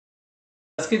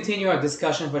Let's continue our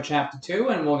discussion for chapter 2,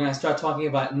 and we're going to start talking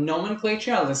about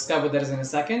nomenclature. I'll discuss what that is in a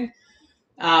second.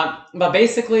 But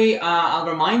basically, I'll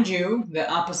remind you that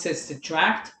opposites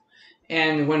attract,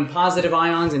 and when positive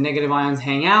ions and negative ions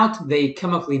hang out, they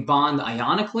chemically bond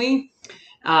ionically.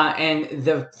 And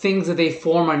the things that they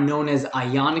form are known as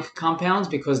ionic compounds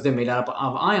because they're made up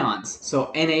of ions.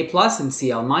 So Na plus and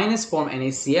Cl minus form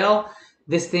NaCl.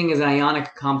 This thing is an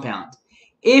ionic compound.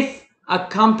 If a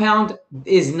compound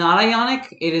is not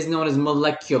ionic, it is known as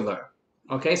molecular.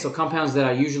 Okay, so compounds that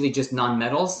are usually just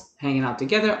nonmetals hanging out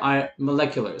together are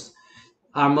molecular.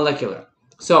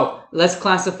 So let's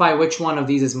classify which one of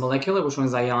these is molecular, which one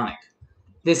is ionic.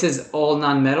 This is all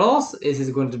nonmetals. This is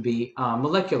going to be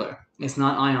molecular. It's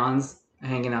not ions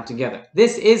hanging out together.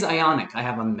 This is ionic. I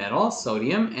have a metal,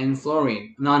 sodium, and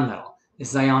fluorine, nonmetal.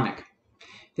 This is ionic.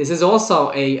 This is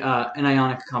also an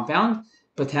ionic compound.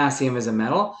 Potassium is a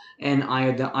metal, and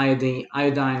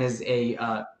iodine is a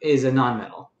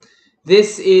nonmetal.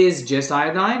 This is just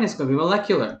iodine. It's going to be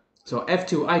molecular. So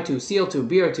F2, I2, Cl2,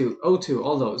 Br2, O2,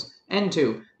 all those.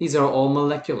 N2, these are all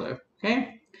molecular.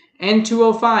 Okay.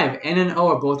 N2O5, N and O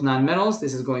are both nonmetals.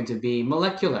 This is going to be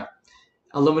molecular.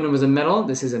 Aluminum is a metal.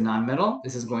 This is a nonmetal.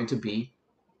 This is going to be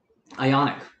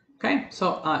ionic. Okay,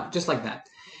 so just like that.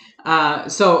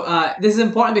 This is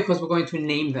important because we're going to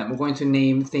name them. We're going to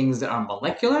name things that are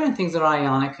molecular and things that are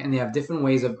ionic, and they have different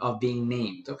ways of being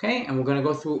named. Okay, and we're going to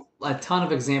go through a ton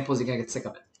of examples. You're going to get sick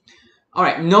of it. All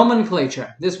right,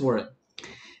 nomenclature. This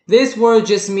word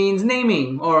just means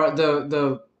naming, or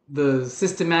the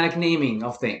systematic naming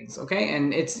of things, okay?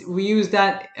 And we use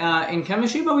that in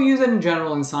chemistry, but we use it in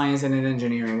general in science and in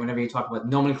engineering. Whenever you talk about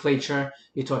nomenclature,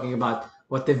 you're talking about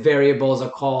what the variables are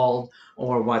called,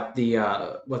 or what the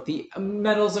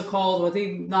metals are called, what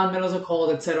the nonmetals are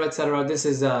called, etc., etc. This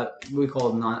is we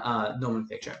call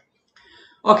nomenclature.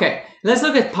 Okay, let's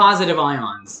look at positive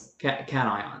ions,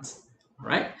 cations,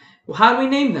 right? Well, how do we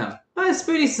name them? Well, it's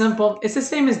pretty simple. It's the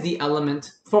same as the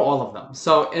element for all of them.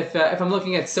 So if I'm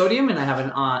looking at sodium and I have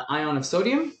an ion of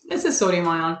sodium, it's a sodium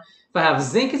ion. If I have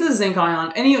zinc, it's a zinc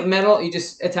ion. Any metal, you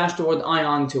just attach the word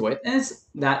ion to it, and it's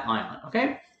that ion,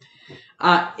 okay?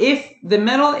 If the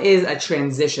metal is a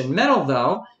transition metal,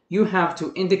 though, you have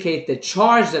to indicate the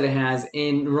charge that it has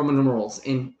in Roman numerals,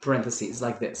 in parentheses,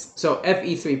 like this. So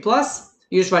Fe3 plus,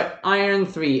 you just write iron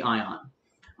 3 ion,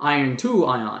 iron 2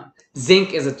 ion.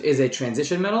 Zinc is a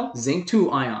transition metal, zinc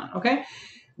 2 ion, okay?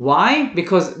 Why?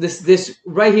 Because this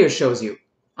right here shows you.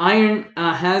 Iron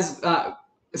has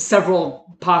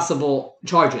several possible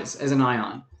charges as an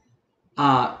ion.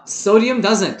 Sodium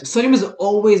doesn't. Sodium is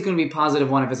always going to be positive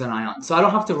 1 if it's an ion. So I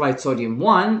don't have to write sodium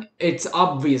 1. It's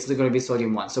obviously going to be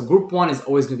sodium 1. So group 1 is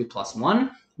always going to be plus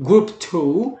 1. Group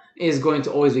 2 is going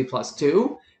to always be plus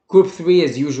 2. Group 3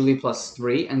 is usually plus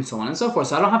 3, and so on and so forth.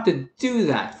 So I don't have to do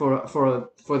that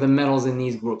for the metals in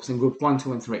these groups, in group 1,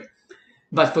 2, and 3.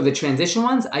 But for the transition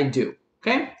ones, I do.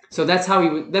 Okay? So that's how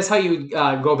you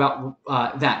go about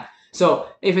that. So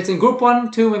if it's in group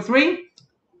 1, 2, and 3,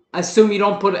 assume you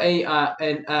don't put a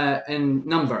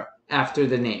number after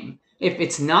the name. If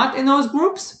it's not in those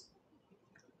groups,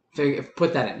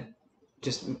 put that in.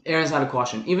 Just err inside of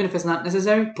caution. Even if it's not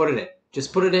necessary, put it in.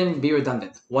 Just put it in, be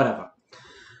redundant, whatever.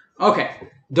 Okay,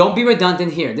 don't be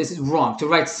redundant here. This is wrong. To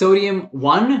write sodium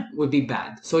 1 would be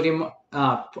bad. Sodium,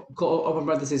 open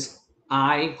parentheses,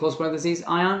 I, close parentheses,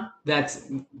 ion, that's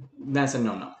a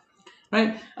no-no,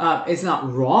 right? It's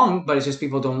not wrong, but it's just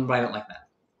people don't write it like that.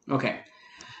 Okay,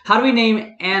 how do we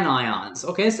name anions?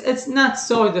 Okay, it's not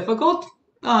so difficult,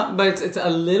 but it's a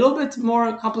little bit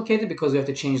more complicated because we have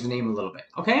to change the name a little bit,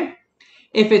 okay?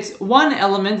 If it's one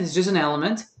element, it's just an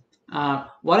element.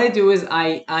 What I do is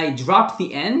I drop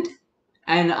the end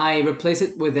and I replace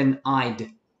it with an "ide,"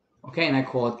 okay, and I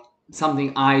call it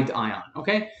something "ide ion."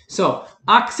 Okay, so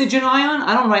oxygen ion,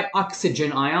 I don't write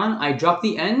oxygen ion. I drop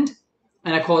the end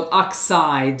and I call it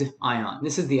oxide ion.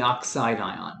 This is the oxide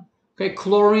ion. Okay,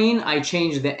 chlorine, I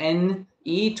change the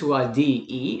Ne to a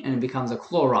De and it becomes a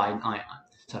chloride ion.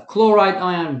 So chloride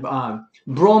ion,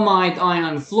 bromide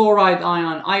ion, fluoride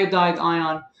ion, iodide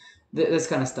ion. This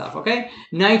kind of stuff, okay?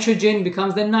 Nitrogen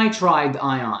becomes the nitride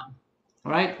ion,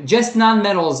 all right? Just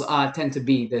nonmetals tend to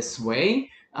be this way.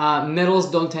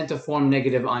 Metals don't tend to form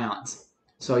negative ions,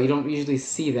 so you don't usually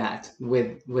see that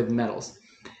with metals.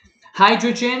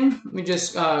 Hydrogen, let me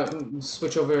just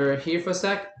switch over here for a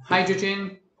sec.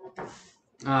 Hydrogen,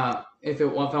 if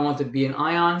I want to be an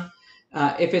ion,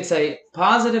 if it's a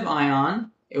positive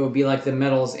ion, it would be like the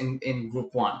metals in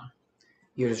group 1.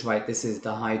 You just write, this is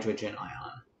the hydrogen ion.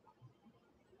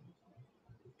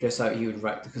 Just how you would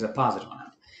write, because a positive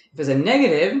ion. If it's a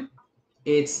negative,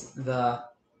 it's the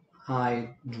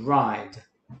hydride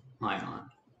ion.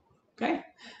 Okay?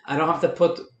 I don't have to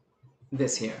put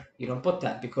this here. You don't put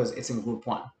that because it's in group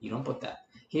 1. You don't put that.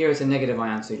 Here it's a negative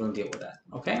ion, so you don't deal with that.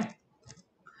 Okay?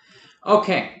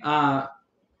 Okay,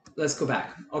 let's go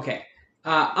back. Okay.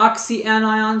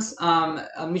 Oxyanions.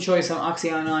 Let me show you some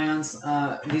oxyanions.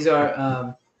 These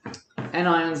are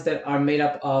anions that are made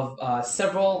up of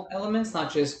several elements,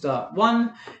 not just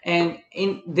one. And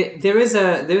there is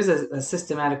a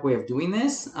systematic way of doing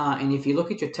this. And if you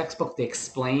look at your textbook, they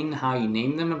explain how you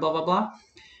name them and blah blah blah.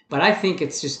 But I think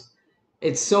it's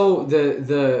so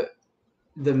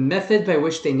the method by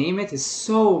which they name it is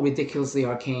so ridiculously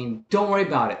arcane. Don't worry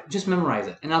about it. Just memorize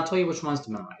it, and I'll tell you which ones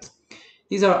to memorize.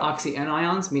 These are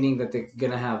oxyanions, meaning that they're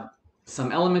going to have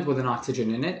some element with an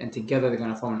oxygen in it, and together they're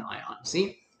going to form an ion.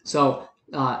 See? So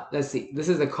let's see. This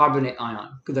is the carbonate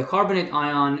ion. The carbonate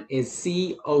ion is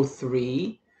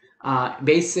CO3.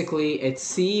 Basically, it's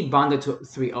C bonded to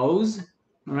 3 O's.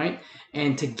 All right,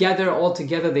 and all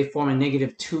together, they form a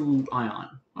 -2 ion.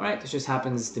 All right, this just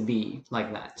happens to be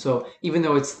like that. So even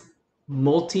though it's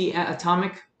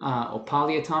multi-atomic or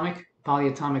polyatomic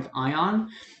ion,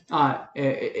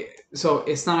 so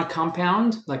it's not a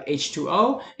compound like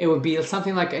H2O. It would be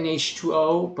something like an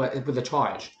H2O, but with a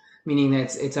charge, meaning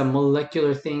that it's a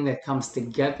molecular thing that comes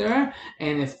together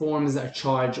and it forms a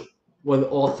charge with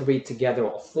all 3 together,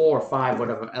 or 4 or 5,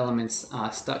 whatever elements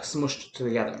smushed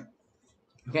together.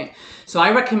 Okay, so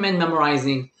I recommend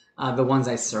memorizing the ones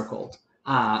I circled.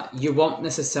 You won't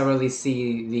necessarily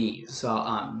see these, so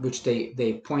which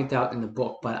they point out in the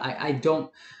book, but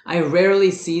I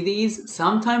rarely see these.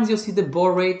 Sometimes you'll see the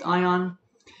borate ion,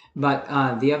 but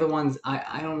the other ones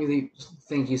I don't really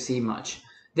think you see much.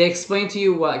 They explain to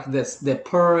you like this: the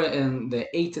per and the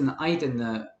ate and the ite and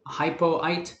the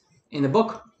hypoite in the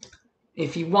book.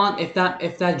 If you want, if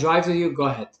that drives with you, go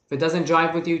ahead. If it doesn't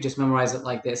drive with you, just memorize it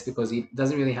like this, because it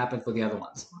doesn't really happen for the other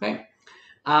ones. Okay.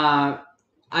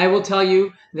 I will tell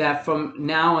you that from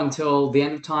now until the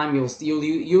end of time,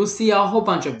 you'll see a whole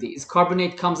bunch of these.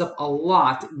 Carbonate comes up a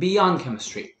lot beyond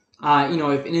chemistry.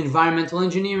 If in environmental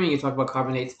engineering you talk about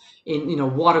carbonates,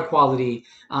 in water quality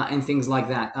and things like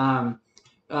that.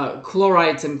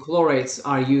 Chlorides and chlorates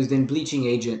are used in bleaching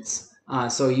agents,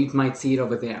 so you might see it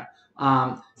over there.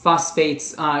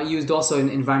 Phosphates used also in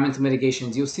environmental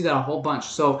mitigations. You'll see that a whole bunch.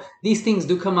 So these things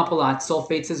do come up a lot.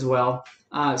 Sulfates as well.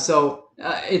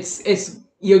 It's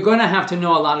you're gonna have to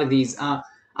know a lot of these.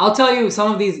 I'll tell you,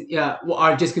 some of these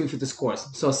are just going for the scores.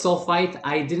 So sulfite,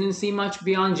 I didn't see much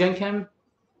beyond Gen Chem.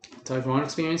 Tell you from own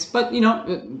experience, but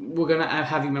we're gonna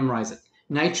have you memorize it.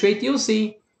 Nitrate, you'll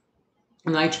see.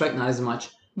 Nitrite, not as much.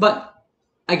 But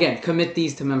again, commit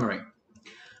these to memory.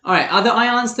 All right, other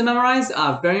ions to memorize.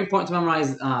 Very important to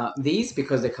memorize these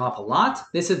because they come up a lot.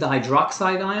 This is the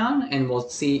hydroxide ion, and we'll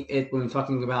see it when we're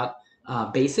talking about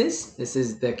bases. This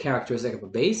is the characteristic of a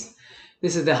base.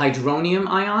 This is the hydronium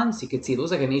ion. So you can see it looks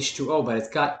like an H2O, but it's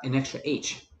got an extra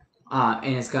H.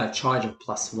 And it's got a charge of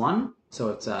 +1.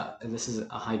 So this is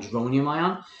a hydronium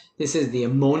ion. This is the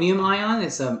ammonium ion.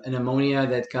 It's an ammonia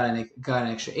that got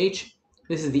an extra H.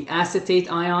 This is the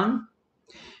acetate ion.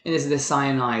 And this is the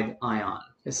cyanide ion.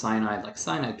 The cyanide, like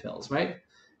cyanide pills, right?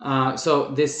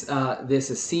 So this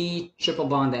is C triple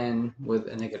bond N with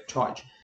a negative charge.